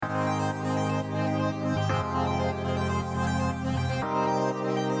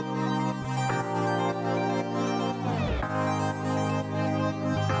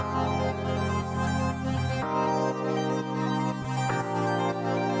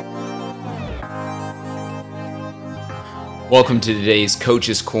Welcome to today's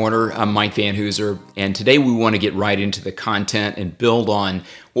Coach's Corner. I'm Mike Van Hooser, and today we want to get right into the content and build on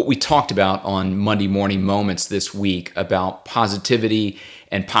what we talked about on Monday Morning Moments this week about positivity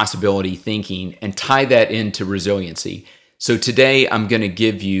and possibility thinking and tie that into resiliency. So today I'm going to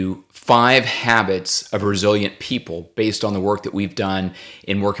give you 5 habits of resilient people based on the work that we've done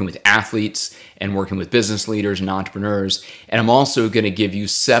in working with athletes and working with business leaders and entrepreneurs. And I'm also going to give you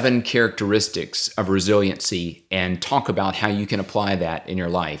 7 characteristics of resiliency and talk about how you can apply that in your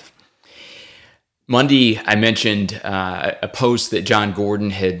life. Monday, I mentioned a post that John Gordon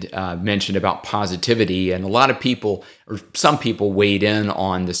had mentioned about positivity, and a lot of people, or some people, weighed in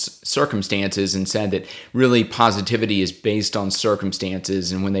on the circumstances and said that really positivity is based on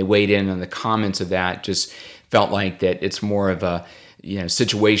circumstances, and when they weighed in on the comments of that, just felt like that it's more of a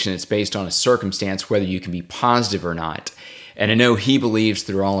situation that's based on a circumstance, whether you can be positive or not. And I know he believes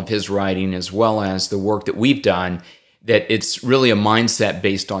through all of his writing, as well as the work that we've done, that it's really a mindset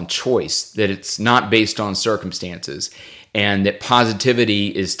based on choice, that it's not based on circumstances, and that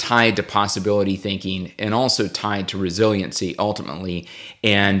positivity is tied to possibility thinking and also tied to resiliency ultimately,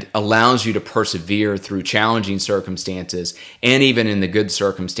 and allows you to persevere through challenging circumstances and even in the good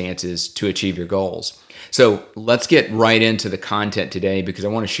circumstances to achieve your goals. So let's get right into the content today, because I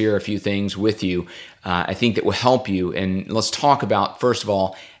want to share a few things with you I think that will help you. And let's talk about, first of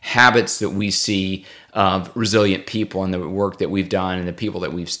all, habits that we see of resilient people and the work that we've done and the people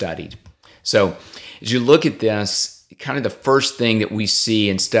that we've studied. So as you look at this, kind of the first thing that we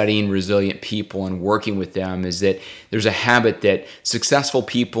see in studying resilient people and working with them is that there's a habit that successful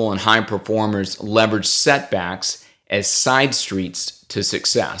people and high performers leverage setbacks as side streets to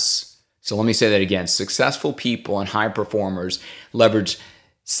success. So let me say that again. Successful people and high performers leverage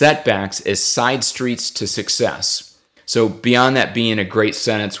setbacks as side streets to success. So beyond that being a great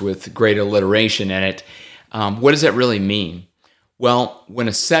sentence with great alliteration in it, what does that really mean? Well, when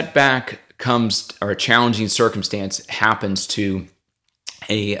a setback comes or a challenging circumstance happens to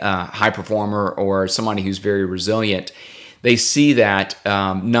a high performer or somebody who's very resilient, they see that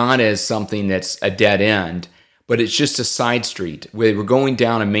not as something that's a dead end, but it's just a side street. Where we're going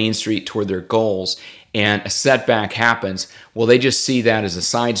down a main street toward their goals and a setback happens, well, they just see that as a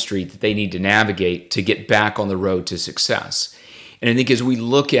side street that they need to navigate to get back on the road to success. And I think as we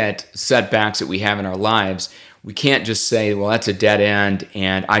look at setbacks that we have in our lives, we can't just say, well, that's a dead end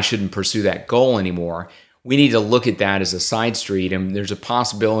and I shouldn't pursue that goal anymore. We need to look at that as a side street, and there's a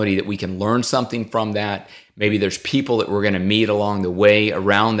possibility that we can learn something from that. Maybe there's people that we're going to meet along the way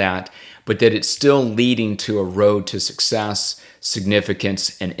around that, but that it's still leading to a road to success,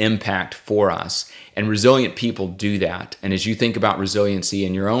 significance, and impact for us. And resilient people do that. And as you think about resiliency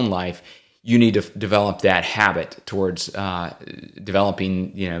in your own life, you need to develop that habit towards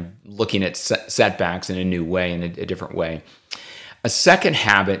developing, looking at setbacks in a new way, in a different way. A second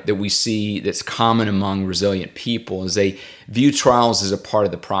habit that we see that's common among resilient people is they view trials as a part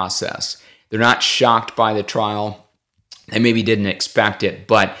of the process. They're not shocked by the trial. They maybe didn't expect it,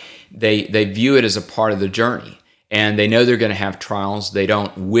 but they view it as a part of the journey. And they know they're going to have trials. They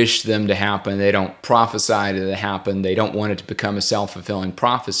don't wish them to happen. They don't prophesy that it happen. They don't want it to become a self-fulfilling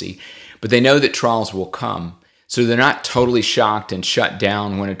prophecy. But they know that trials will come. So they're not totally shocked and shut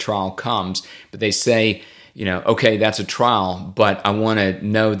down when a trial comes. But they say, okay, that's a trial, but I want to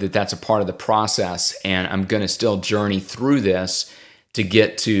know that that's a part of the process. And I'm going to still journey through this to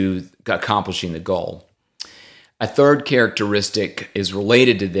get to accomplishing the goal. A third characteristic is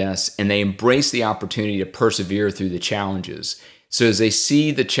related to this, and they embrace the opportunity to persevere through the challenges. So as they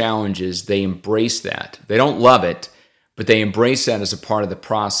see the challenges, they embrace that. They don't love it, but they embrace that as a part of the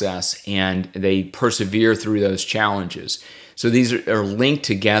process, and they persevere through those challenges. So these are linked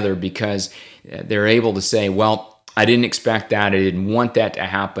together because they're able to say, well, I didn't expect that, I didn't want that to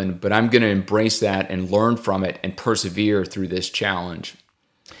happen, but I'm going to embrace that and learn from it and persevere through this challenge.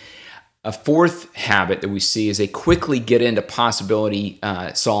 A fourth habit that we see is they quickly get into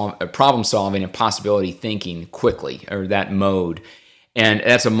problem solving and possibility thinking quickly, or that mode. And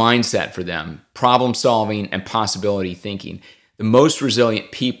that's a mindset for them, problem solving and possibility thinking. The most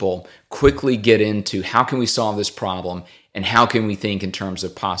resilient people quickly get into how can we solve this problem and how can we think in terms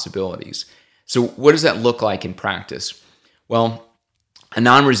of possibilities. So what does that look like in practice? Well, a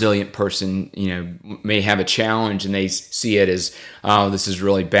non-resilient person, may have a challenge and they see it as, oh, this is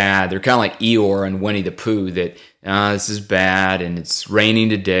really bad. They're kind of like Eeyore and Winnie the Pooh, that this is bad and it's raining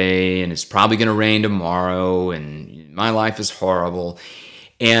today and it's probably going to rain tomorrow and my life is horrible.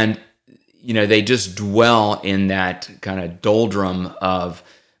 And, they just dwell in that kind of doldrum of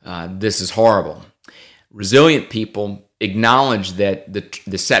this is horrible. Resilient people acknowledge that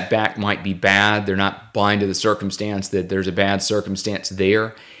the setback might be bad. They're not blind to the circumstance that there's a bad circumstance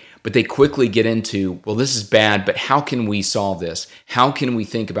there, but they quickly get into, well, this is bad, but how can we solve this? How can we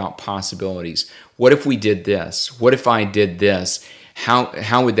think about possibilities? What if we did this? What if I did this?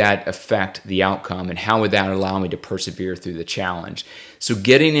 How would that affect the outcome, and how would that allow me to persevere through the challenge? So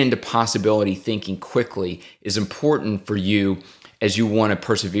getting into possibility thinking quickly is important for you as you want to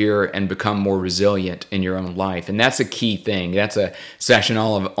persevere and become more resilient in your own life. And that's a key thing. That's a session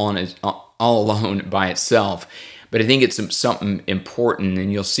all alone by itself. But I think it's something important,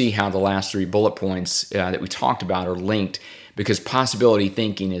 and you'll see how the last 3 bullet points that we talked about are linked, because possibility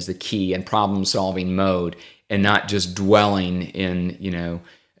thinking is the key and problem-solving mode, and not just dwelling in,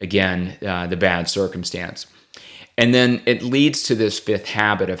 the bad circumstance. And then it leads to this 5th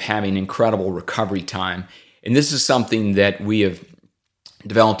habit of having incredible recovery time. And this is something that we have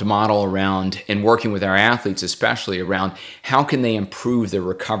developed a model around, and working with our athletes especially around how can they improve their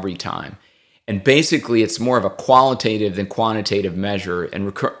recovery time. And basically, it's more of a qualitative than quantitative measure.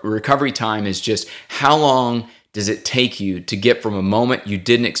 And recovery time is just how long does it take you to get from a moment you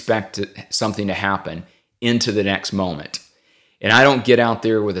didn't expect something to happen into the next moment. And I don't get out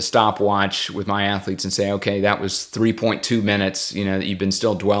there with a stopwatch with my athletes and say, okay, that was 3.2 minutes, that you've been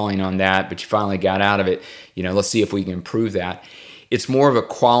still dwelling on that, but you finally got out of it. Let's see if we can improve that. It's more of a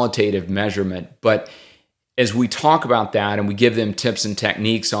qualitative measurement. But as we talk about that and we give them tips and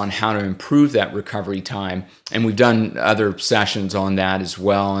techniques on how to improve that recovery time, and we've done other sessions on that as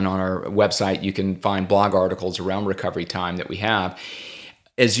well, and on our website you can find blog articles around recovery time that we have.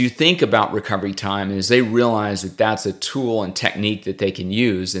 As you think about recovery time, and as they realize that that's a tool and technique that they can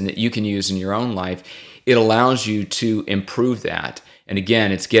use and that you can use in your own life, it allows you to improve that. And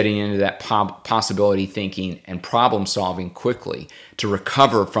again, it's getting into that possibility thinking and problem solving quickly to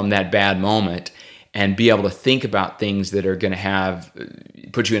recover from that bad moment and be able to think about things that are going to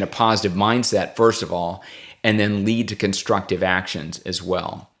put you in a positive mindset, first of all, and then lead to constructive actions as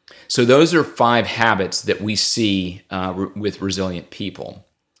well. So those are 5 habits that we see with resilient people.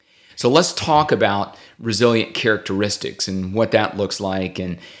 So let's talk about resilient characteristics and what that looks like,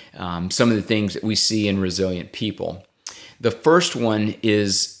 and some of the things that we see in resilient people. The first one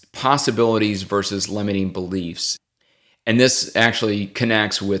is possibilities versus limiting beliefs. And this actually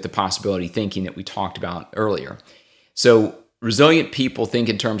connects with the possibility thinking that we talked about earlier. So resilient people think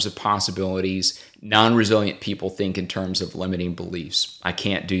in terms of possibilities. Non-resilient people think in terms of limiting beliefs. I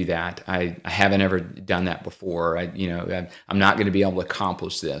can't do that. I haven't ever done that before. I'm not going to be able to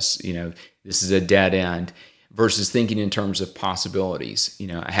accomplish this. This is a dead end. Versus thinking in terms of possibilities.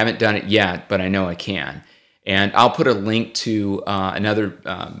 I haven't done it yet, but I know I can. And I'll put a link to another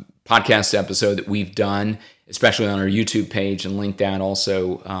podcast episode that we've done, especially on our YouTube page, and link that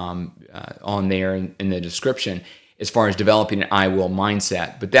also on there in the description, as far as developing an I will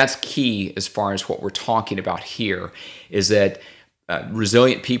mindset. But that's key as far as what we're talking about here, is that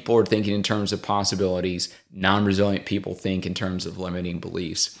resilient people are thinking in terms of possibilities. Non-resilient people think in terms of limiting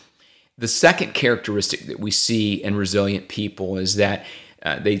beliefs. The second characteristic that we see in resilient people is that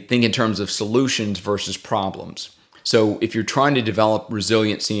they think in terms of solutions versus problems. So if you're trying to develop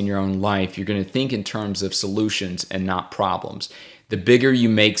resiliency in your own life, you're going to think in terms of solutions and not problems. The bigger you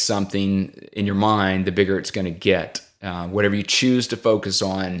make something in your mind, the bigger it's going to get. Whatever you choose to focus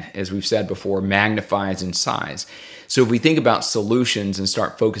on, as we've said before, magnifies in size. So if we think about solutions and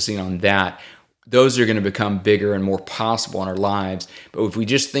start focusing on that, those are going to become bigger and more possible in our lives. But if we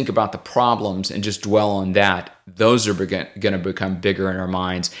just think about the problems and just dwell on that, those are going to become bigger in our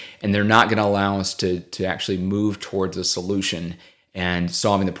minds, and they're not going to allow us to actually move towards a solution and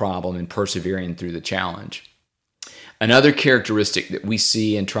solving the problem and persevering through the challenge. Another characteristic that we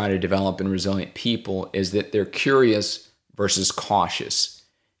see and try to develop in resilient people is that they're curious versus cautious.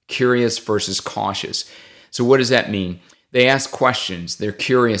 Curious versus cautious. So what does that mean? They ask questions. They're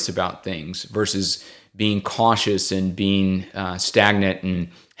curious about things versus being cautious and being stagnant and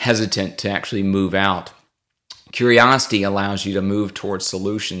hesitant to actually move out. Curiosity allows you to move towards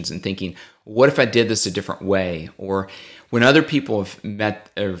solutions and thinking, what if I did this a different way? Or when other people have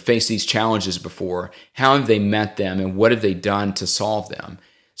met or faced these challenges before, how have they met them and what have they done to solve them?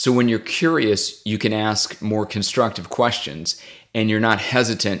 So when you're curious, you can ask more constructive questions, and you're not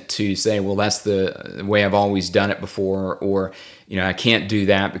hesitant to say, well, that's the way I've always done it before, or, I can't do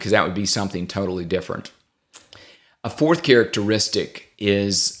that because that would be something totally different. A fourth characteristic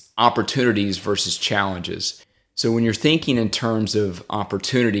is opportunities versus challenges. So when you're thinking in terms of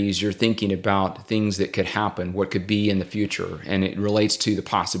opportunities, you're thinking about things that could happen, what could be in the future, and it relates to the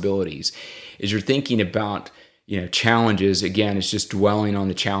possibilities. As you're thinking about, challenges, again, it's just dwelling on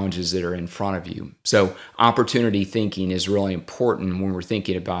the challenges that are in front of you. So opportunity thinking is really important when we're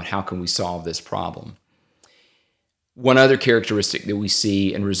thinking about how can we solve this problem. One other characteristic that we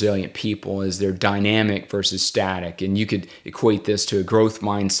see in resilient people is they're dynamic versus static. And you could equate this to a growth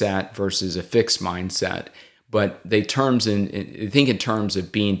mindset versus a fixed mindset. But they think in terms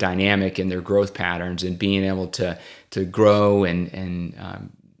of being dynamic in their growth patterns and being able to grow and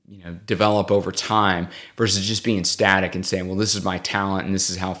develop over time versus just being static and saying, well, this is my talent and this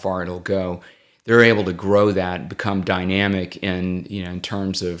is how far it'll go. They're able to grow that, become dynamic in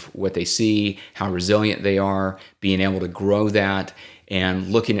terms of what they see, how resilient they are, being able to grow that, and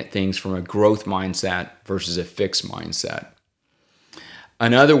looking at things from a growth mindset versus a fixed mindset.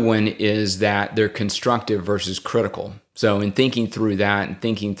 Another one is that they're constructive versus critical. So in thinking through that and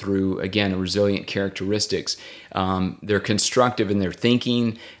thinking through, again, resilient characteristics, they're constructive in their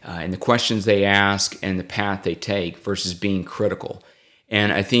thinking and the questions they ask and the path they take versus being critical.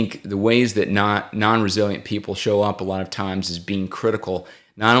 And I think the ways that non-resilient people show up a lot of times is being critical,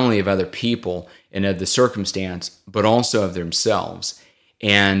 not only of other people and of the circumstance, but also of themselves.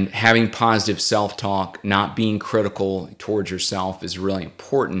 And having positive self-talk, not being critical towards yourself is really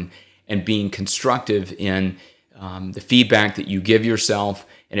important, and being constructive in the feedback that you give yourself.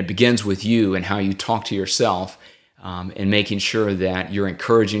 And it begins with you and how you talk to yourself, and making sure that you're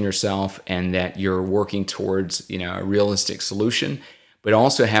encouraging yourself and that you're working towards a realistic solution, but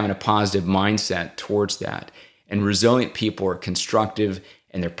also having a positive mindset towards that. And resilient people are constructive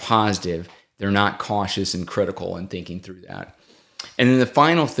and they're positive. They're not cautious and critical in thinking through that. And then the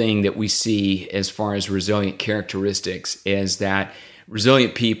final thing that we see as far as resilient characteristics is that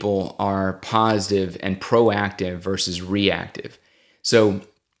resilient people are positive and proactive versus reactive. So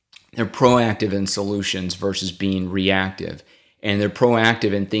they're proactive in solutions versus being reactive. And they're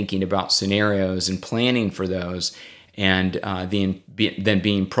proactive in thinking about scenarios and planning for those, and then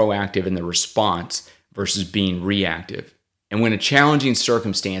being proactive in the response versus being reactive. And when a challenging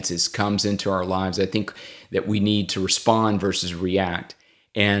circumstances comes into our lives, I think that we need to respond versus react.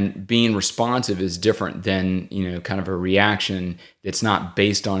 And being responsive is different than, kind of a reaction that's not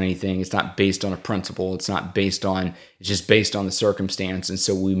based on anything. It's not based on a principle. It's just based on the circumstance. And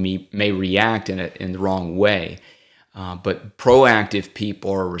so we may react in the wrong way. But proactive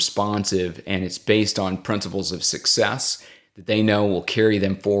people are responsive, and it's based on principles of success that they know will carry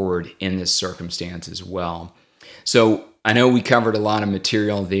them forward in this circumstance as well. So I know we covered a lot of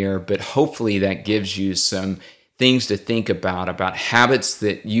material there, but hopefully that gives you some things to think about habits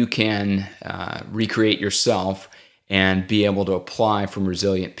that you can recreate yourself and be able to apply from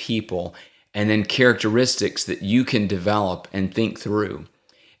resilient people, and then characteristics that you can develop and think through.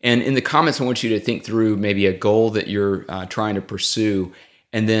 And in the comments, I want you to think through maybe a goal that you're trying to pursue,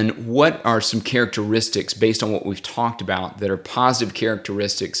 and then what are some characteristics based on what we've talked about that are positive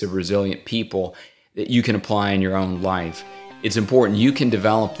characteristics of resilient people that you can apply in your own life. It's important. You can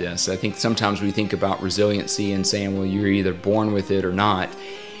develop this. I think sometimes we think about resiliency and saying, well, you're either born with it or not.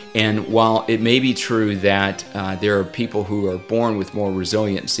 And while it may be true that there are people who are born with more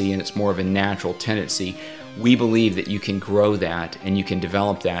resiliency and it's more of a natural tendency, we believe that you can grow that and you can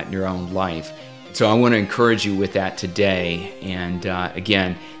develop that in your own life. So I want to encourage you with that today. And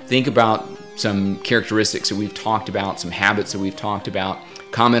again, think about some characteristics that we've talked about, some habits that we've talked about.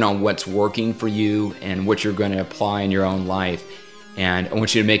 Comment on what's working for you and what you're going to apply in your own life. And I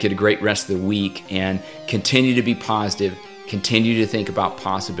want you to make it a great rest of the week and continue to be positive, continue to think about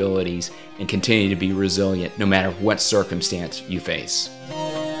possibilities, and continue to be resilient no matter what circumstance you face.